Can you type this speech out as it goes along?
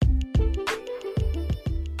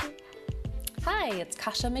Hi, it's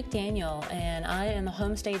Kasha McDaniel, and I am a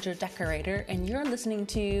home stager decorator, and you're listening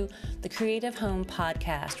to the Creative Home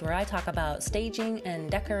Podcast, where I talk about staging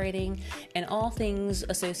and decorating and all things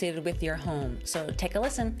associated with your home. So take a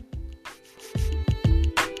listen.